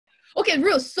Okay,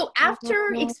 Ruth, so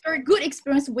after good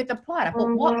experience with the product,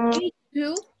 but what made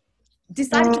you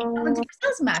decide to challenge for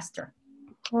sales master?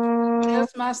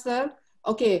 Sales master.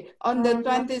 Okay, on the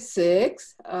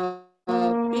 26th,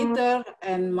 Peter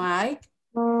and Mike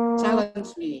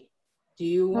challenged me. Do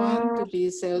you want to be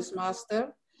sales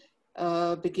master?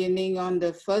 Beginning on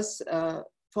the first,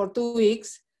 for 2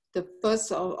 weeks, the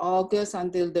 1st of August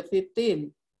until the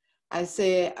 15th. I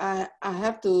say, I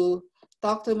have to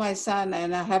talk to my son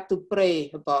and I have to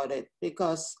pray about it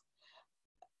because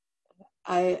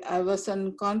I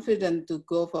wasn't confident to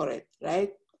go for it,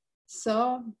 right?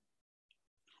 So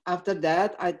after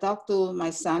that, I talked to my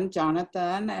son,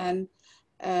 Jonathan,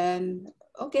 and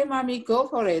okay, mommy, go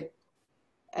for it.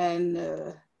 And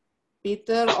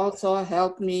Peter also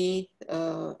helped me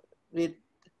with,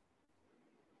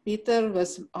 Peter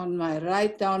was on my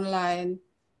right downline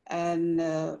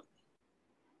and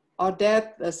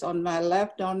Odette was on my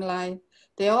left downline.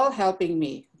 They're all helping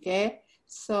me, okay?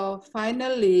 So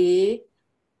finally,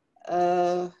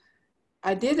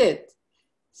 I did it.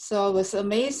 So it was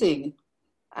amazing.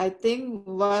 I think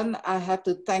one, I have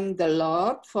to thank the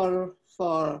Lord for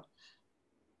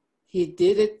He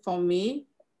did it for me.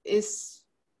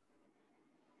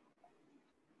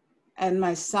 And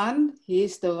my son,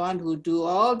 he's the one who do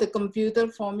all the computer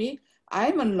for me.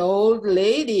 I'm an old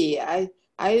lady. I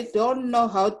don't know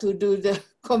how to do the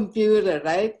computer,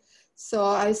 right? So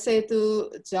I say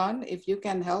to John, if you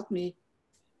can help me,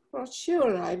 for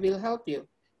sure, I will help you.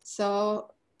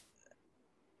 So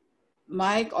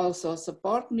Mike also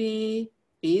support me,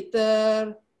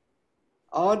 Peter,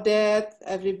 Odette,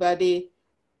 everybody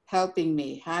helping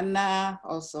me. Hannah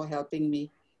also helping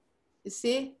me. You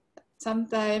see,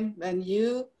 sometimes when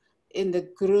you in the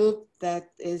group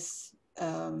that is,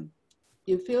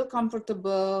 you feel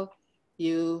comfortable,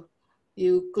 you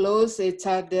close each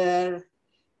other,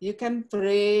 you can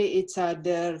pray each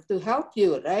other to help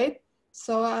you, right?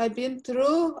 So I've been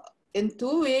through in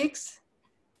 2 weeks,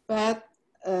 but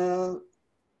I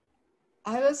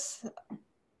was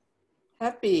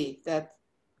happy that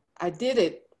I did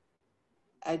it.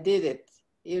 I did it.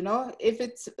 You know, if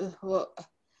it's,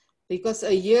 because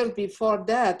a year before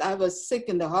that, I was sick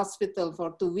in the hospital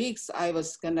for 2 weeks. I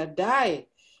was gonna die.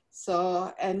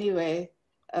 So anyway,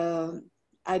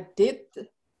 I did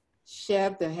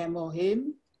share the hemo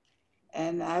hymn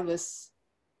and I was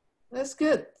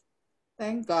good.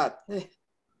 Thank God.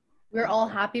 We're all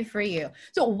happy for you.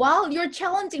 So while you're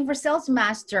challenging for sales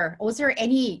master, was there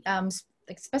any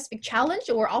like specific challenge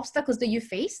or obstacles that you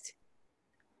faced?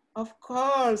 Of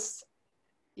course,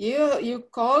 you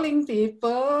calling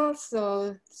people,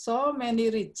 so many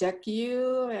reject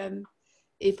you, and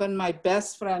even my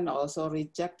best friend also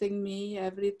rejecting me,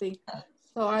 everything.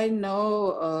 So I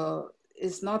know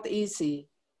it's not easy,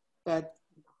 but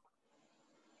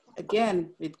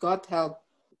again, with God's help,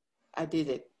 I did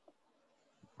it.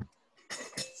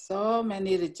 So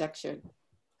many rejection.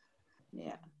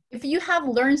 Yeah. If you have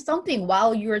learned something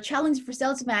while you're challenging for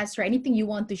sales master, anything you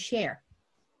want to share?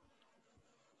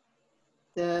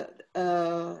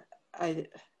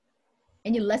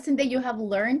 Any lesson that you have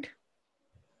learned?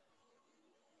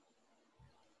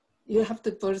 You have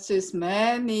to purchase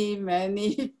many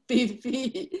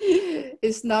PP.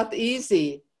 It's not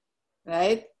easy,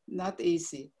 right? Not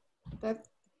easy. But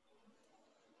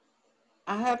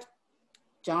I have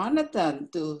Jonathan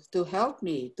to help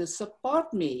me, to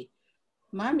support me.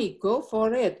 Mommy, go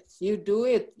for it. You do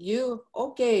it. You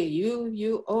okay.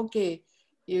 You okay.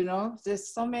 You know, there's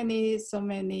so many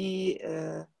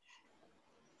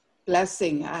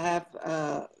blessing. I have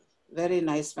a very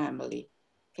nice family.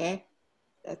 Okay,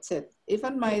 that's it.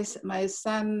 Even my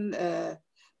son,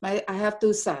 I have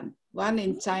 2 sons. One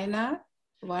in China,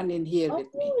 one in here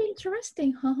with me. Oh,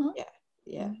 interesting. Yeah.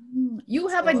 Yeah. You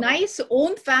have a nice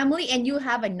own family and you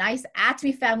have a nice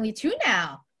ATOMY family too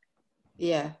now.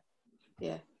 Yeah.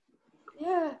 Yeah.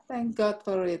 Yeah. Thank God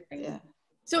for it. Yeah.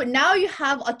 So now you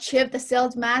have achieved the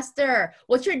sales master.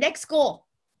 What's your next goal?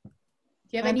 Do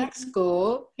you have my any next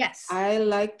goal? Yes. I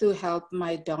like to help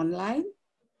my downline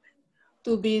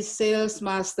to be sales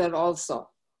master also.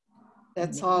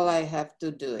 That's all I have to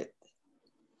do it.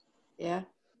 Yeah.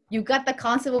 You got the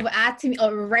concept of ATOMY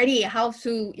already, how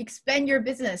to expand your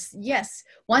business. Yes.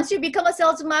 Once you become a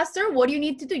sales master, what do you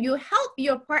need to do? You help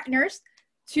your partners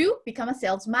to become a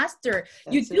sales master.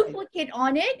 You duplicate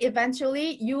on it.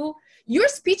 Eventually, your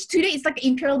speech today is like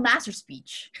an Imperial Master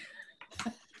speech.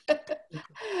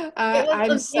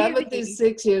 I'm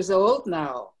 76 years old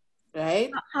now,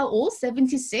 right? How old?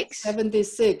 76?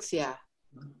 76, yeah.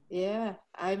 Yeah,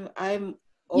 I'm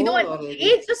old. You know what? Already.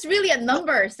 It's just really a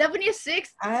number.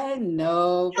 76. I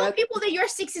know, Tell but people that you're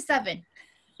 67.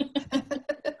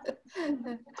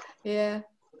 Yeah.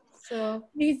 So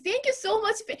Thank you so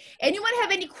much. Anyone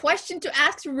have any question to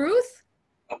ask Ruth?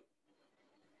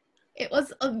 It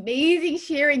was amazing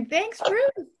sharing. Thanks,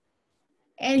 Ruth.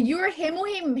 And your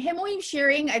hemohim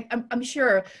sharing, I'm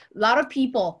sure a lot of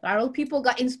people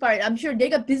got inspired. I'm sure they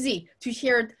got busy to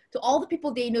share to all the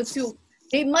people they know too.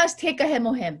 They must take a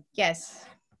hemohim. Yes.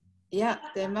 yeah,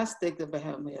 they must take the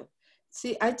behavior.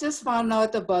 See, I just found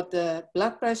out about the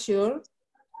blood pressure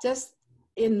just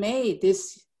in May,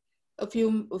 a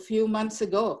few months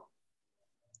ago.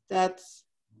 That,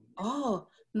 oh,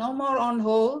 no more on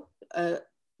hold,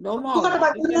 no more. Bukan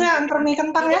tempat You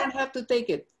don't have to take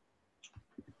it.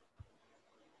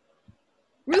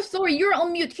 Ruth, sorry, you're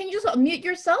on mute. Can you just unmute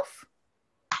yourself?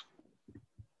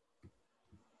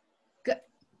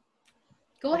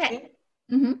 Go ahead.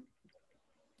 Mm-hmm.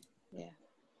 Yeah.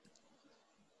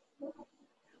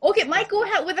 Okay, Mike, go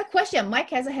ahead with a question. Mike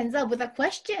has a hands up with a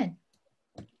question.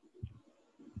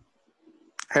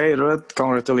 Hey, Ruth,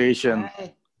 congratulations.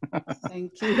 Hi.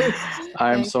 Thank you.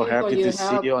 I'm so happy to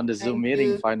see you on the Zoom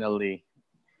meeting finally.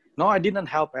 No, I didn't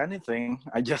help anything.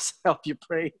 I just helped you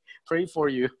pray for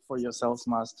you, for your sales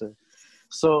master.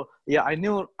 So yeah, I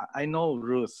know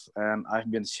Ruth, and I've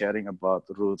been sharing about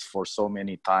Ruth for so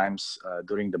many times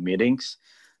during the meetings.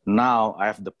 Now I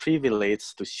have the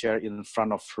privilege to share in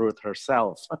front of Ruth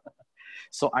herself.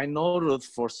 So I know Ruth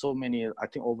for so many, I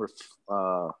think over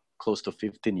close to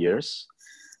 15 years.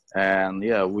 And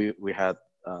yeah, we had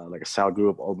like a cell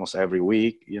group almost every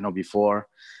week, you know, before.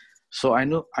 So I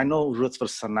know Ruth's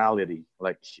personality.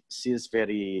 Like she's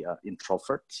very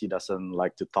introvert. She doesn't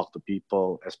like to talk to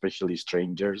people, especially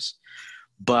strangers.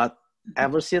 But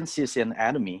ever since she's in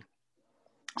ATOMY,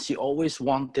 she always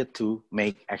wanted to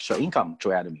make extra income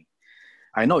through ATOMY.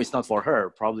 I know it's not for her.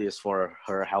 Probably it's for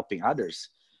her helping others.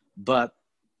 But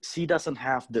she doesn't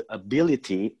have the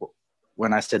ability.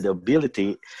 When I said the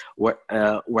ability,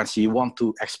 when she want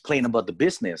to explain about the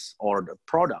business or the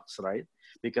products, right?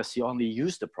 Because she only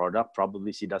used the product,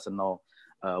 probably she doesn't know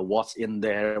what's in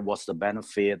there, what's the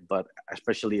benefit. But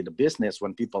especially the business,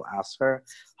 when people ask her,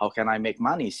 how can I make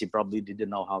money? She probably didn't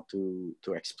know how to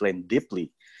explain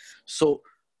deeply. So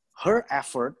her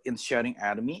effort in sharing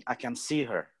ATOMY, I can see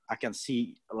her. I can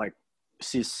see like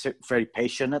she's very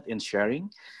passionate in sharing.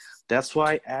 That's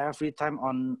why every time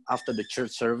after the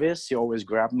church service, she always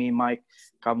grab me, Mike,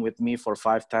 come with me for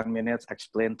 5-10 minutes,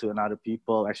 explain to another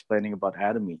people, explaining about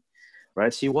ATOMY.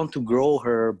 Right? She want to grow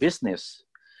her business,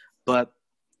 but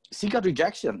she got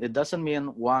rejection. It doesn't mean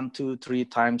 1, 2, 3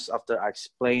 times after I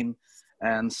explain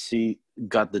and she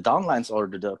got the downlines or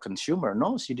the consumer.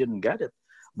 No, she didn't get it,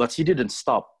 but she didn't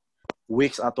stop.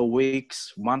 Weeks after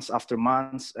weeks, months after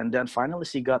months, and then finally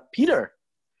she got Peter.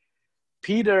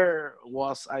 Peter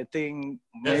was, I think,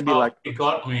 maybe like he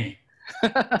got me.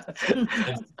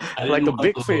 like a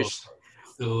big fish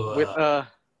with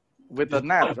a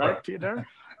net, right, Peter?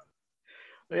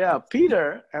 Yeah,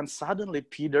 Peter, and suddenly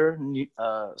Peter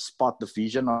spot the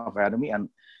vision of ATOMY, and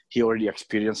he already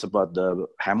experienced about the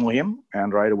hemohim,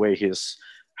 and right away his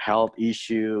health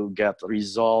issue get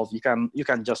resolved. You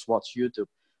can just watch YouTube,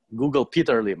 Google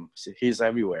Peter Lim. He's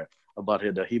everywhere about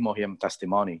the hemohim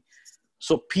testimony.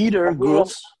 So Peter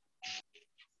grows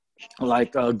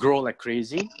grow like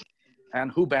crazy,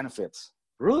 and who benefits?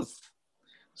 Ruth.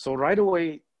 So right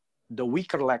away, the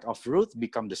weaker leg of Ruth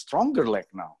become the stronger leg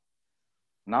now.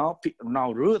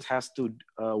 Now Ruth has to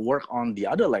work on the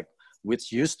other leg,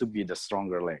 which used to be the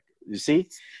stronger leg. You see,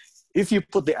 if you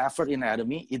put the effort in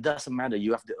ATOMY, it doesn't matter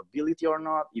you have the ability or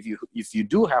not. If you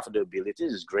do have the ability,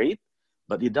 it's great,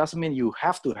 but it doesn't mean you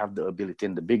have to have the ability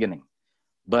in the beginning.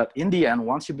 But in the end,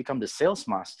 once you become the sales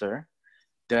master,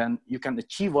 then you can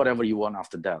achieve whatever you want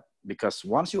after that. Because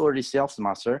once you already sales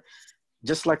master,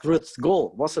 just like Ruth's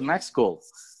goal, what's the next goal?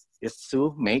 It's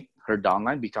to make her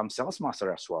downline become sales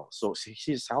master as well. So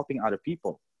she's helping other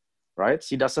people, right?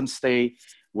 She doesn't stay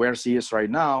where she is right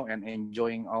now and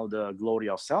enjoying all the glory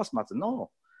of sales master. No,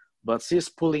 but she's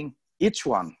pulling each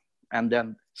one, and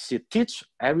then she teach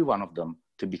every one of them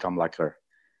to become like her.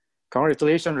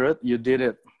 Congratulations, Ruth, you did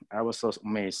it. I was so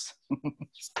amazed.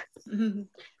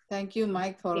 Thank you,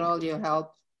 Mike, for all your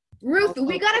help. Ruth,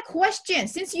 we got a question.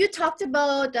 Since you talked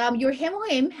about your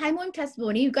hemohim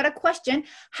testimony, you got a question.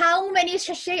 How many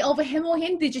sachet of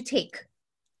hemohim did you take?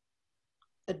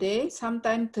 A day,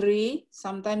 sometimes 3,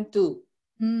 sometimes 2.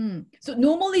 So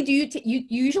normally, you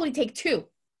usually take 2?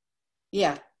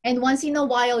 Yeah. And once in a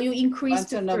while, you increase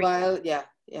to 3? Once in a while, yeah.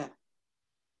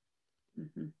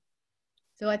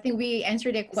 So I think we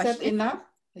answered a question. Is that enough?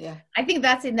 Yeah. I think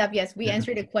that's enough. Yes, we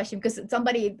answered a question because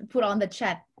somebody put on the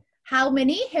chat. How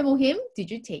many hemohim did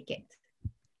you take it?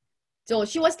 So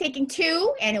she was taking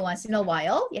 2, and once in a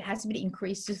while, it has to be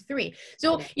increased to 3.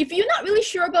 So if you're not really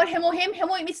sure about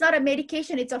hemohim is not a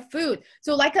medication, it's a food.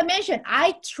 So like I mentioned,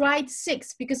 I tried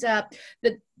 6 because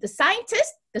the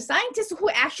scientists who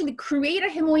actually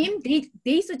created hemohim,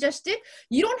 they suggested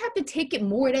you don't have to take it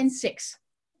more than 6.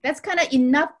 That's kind of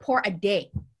enough for a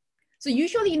day. So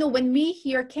usually, you know, when we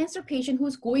hear cancer patient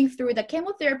who's going through the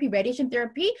chemotherapy, radiation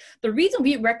therapy, the reason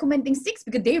we're recommending 6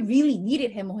 because they really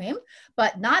needed hemohim,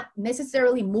 but not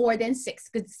necessarily more than 6,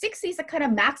 because 6 is the kind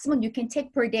of maximum you can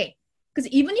take per day. Because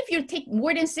even if you take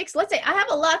more than 6, let's say I have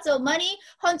a lot of money,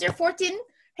 114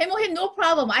 hemohim, no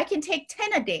problem. I can take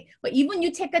 10 a day. But even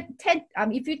you take a 10,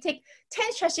 if you take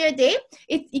 10 sachet a day,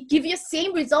 it gives you the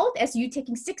same result as you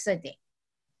taking 6 a day.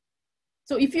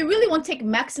 So if you really want to take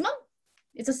maximum,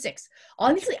 it's a 6.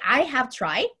 Honestly, I have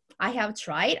tried.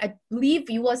 I believe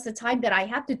it was the time that I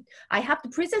have to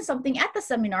present something at the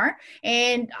seminar,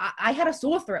 and I had a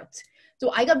sore throat.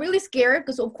 So I got really scared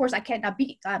because, of course, I cannot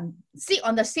sit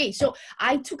on the stage. So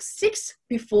I took 6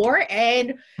 before,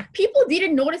 and people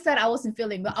didn't notice that I wasn't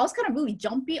feeling well. I was kind of really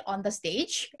jumpy on the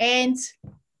stage, and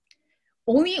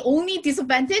only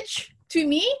disadvantage to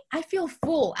me, I feel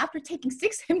full after taking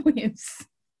 6 hemohims.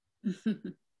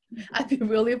 I feel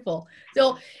really full.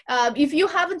 So if you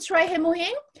haven't tried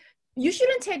hemohim, you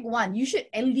shouldn't take 1. You should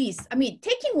at least,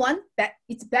 taking 1, that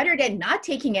it's better than not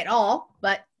taking at all,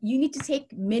 but you need to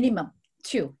take minimum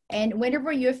 2. And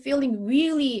whenever you're feeling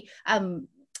really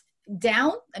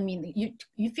down,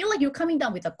 you feel like you're coming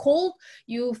down with a cold,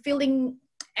 you're feeling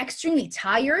extremely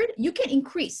tired, you can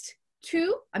increase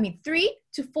 3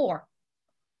 to 4.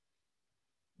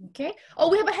 Okay. Oh,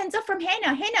 we have a hands up from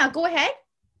Hannah. Hannah, go ahead.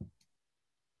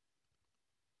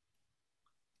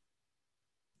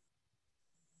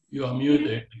 You are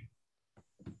muted.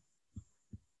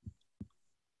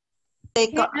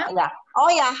 Yeah. Oh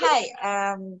yeah.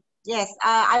 Hi. Yes.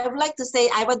 I would like to say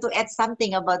I want to add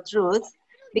something about Ruth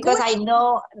because I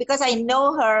know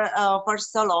her for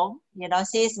so long. You know,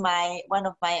 she's one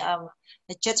of my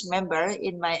church member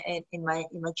in my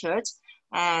church,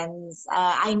 and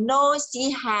I know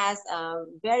she has a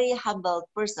very humble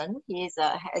person. Is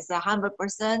a humble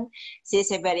person. She's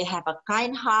have a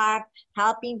kind heart,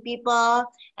 helping people,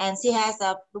 and she has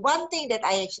one thing that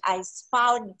I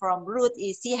found from Ruth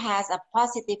is she has a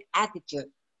positive attitude.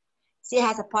 She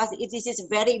has a positive. This is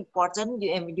very important.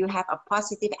 You have a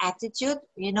positive attitude,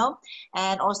 you know,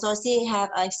 and also she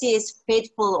is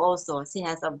faithful. Also, she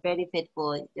has a very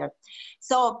faithful.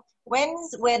 So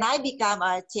when I become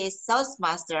a sales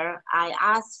master, I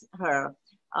asked her,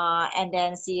 and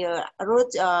then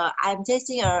Ruth, I'm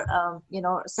chasing her,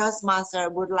 sales master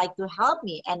would like to help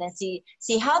me, and then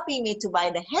she helping me to buy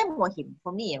the hemohim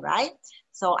for me, right?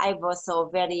 So I was so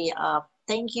very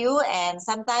thank you, and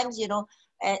sometimes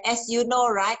as you know,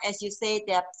 right, as you say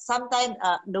that sometimes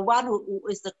the one who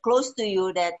is the close to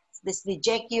you that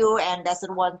reject you and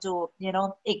doesn't want to,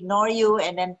 ignore you,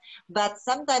 and then, but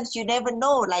sometimes you never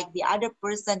know, like the other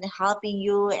person helping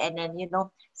you and then,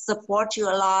 support you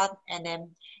a lot. And then,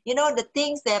 the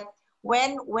things that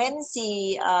when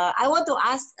she, I want to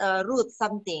ask Ruth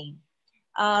something.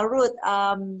 Ruth,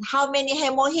 how many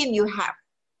hemohim you have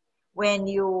when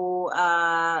you,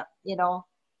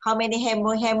 how many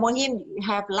hemohim you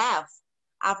have left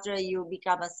after you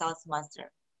become a sales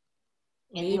master?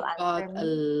 We bought a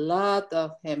lot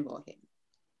of hemohim.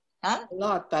 Huh? A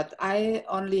lot, but I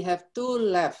only have 2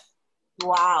 left.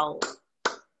 Wow.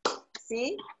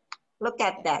 See? Look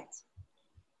at that.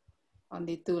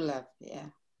 Only 2 left, yeah.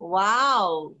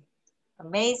 Wow.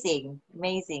 Amazing.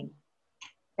 Amazing.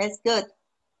 That's good.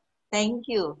 Thank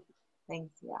you.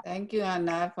 Thanks. Yeah. Thank you,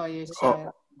 Anna, for your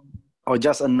share. Oh,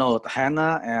 just a note,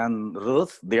 Hannah and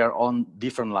Ruth, they are on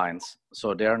different lines.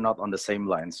 So they are not on the same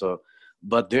line. So,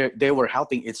 but they were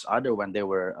helping each other when they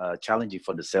were challenging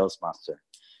for the sales master.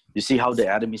 You see how the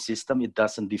ATOMY system, it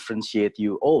doesn't differentiate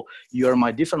you. Oh, you are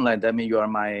my different line, that means you are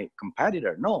my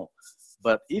competitor. No,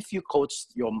 but if you coach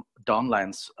your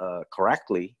downlines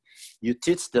correctly, you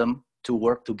teach them to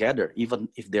work together, even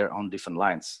if they're on different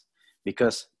lines.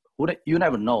 Because you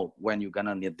never know when you're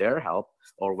gonna need their help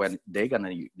or when they're gonna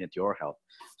need your help.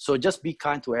 So just be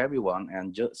kind to everyone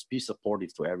and just be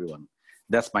supportive to everyone.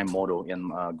 That's my motto in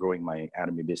growing my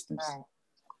ATOMY business. Right.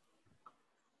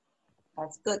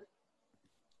 That's good.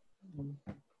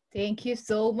 Thank you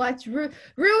so much, Ruth.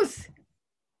 Ruth,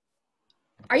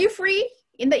 are you free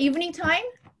in the evening time?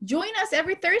 Join us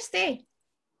every Thursday.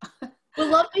 We'd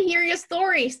love to hear your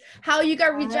stories, how you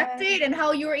got rejected and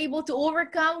how you were able to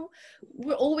overcome.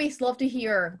 We always love to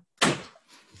hear.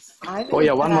 Oh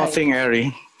yeah, one more thing,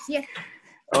 Ari. Yeah.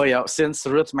 Oh yeah, since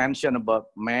Ruth mentioned about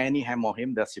many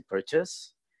hemohim that she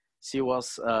purchased, she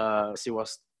was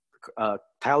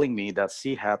telling me that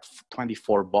she had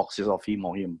 24 boxes of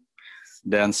Himohim.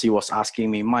 Then she was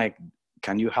asking me, Mike,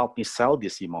 can you help me sell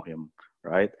this Himohim,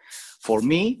 right? For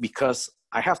me, because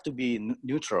I have to be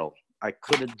neutral, I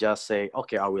couldn't just say,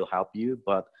 okay, I will help you.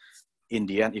 But in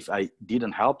the end, if I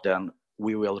didn't help, then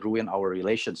we will ruin our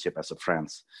relationship as a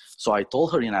friends. So I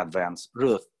told her in advance,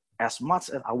 Ruth, as much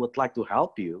as I would like to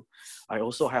help you, I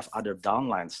also have other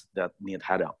downlines that need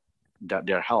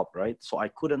their help, right? So I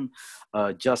couldn't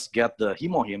just get the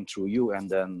Himohim through you, and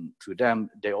then to them,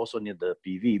 they also need the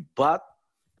PV. But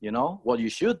you know what you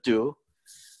should do?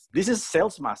 This is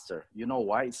sales master. You know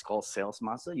why it's called sales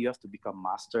master? You have to become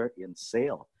master in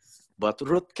sale. But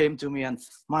Ruth came to me and,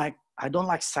 Mike, I don't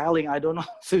like selling. I don't know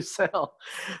how to sell.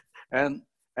 And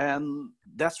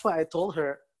that's why I told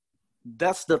her,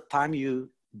 that's the time you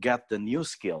get the new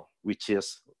skill, which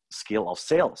is skill of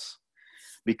sales.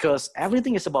 Because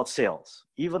everything is about sales.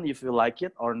 Even if you like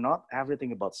it or not,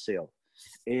 everything about sale.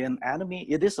 In ATOMY,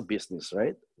 it is a business,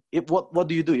 right? What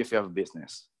do you do if you have a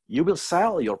business? You will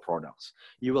sell your products.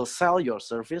 You will sell your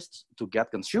service to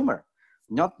get consumer,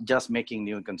 not just making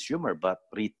new consumer, but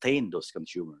retain those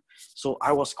consumer. So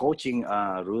I was coaching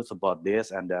Ruth about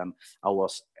this, and then I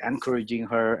was encouraging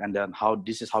her, and then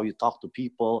this is how you talk to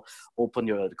people, open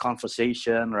your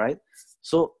conversation, right?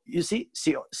 So you see,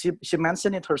 she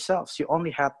mentioned it herself. She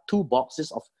only had 2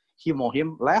 boxes of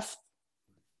Himohim left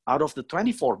out of the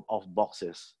 24 of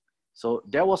boxes. So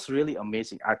that was really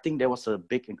amazing. I think that was a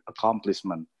big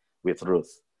accomplishment with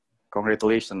Ruth.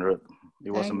 Congratulations, Ruth. It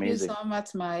was amazing. Thank you so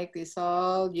much, Mike. It's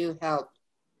all you helped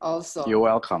also. You're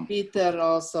welcome. Peter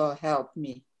also helped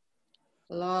me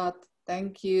a lot.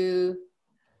 Thank you.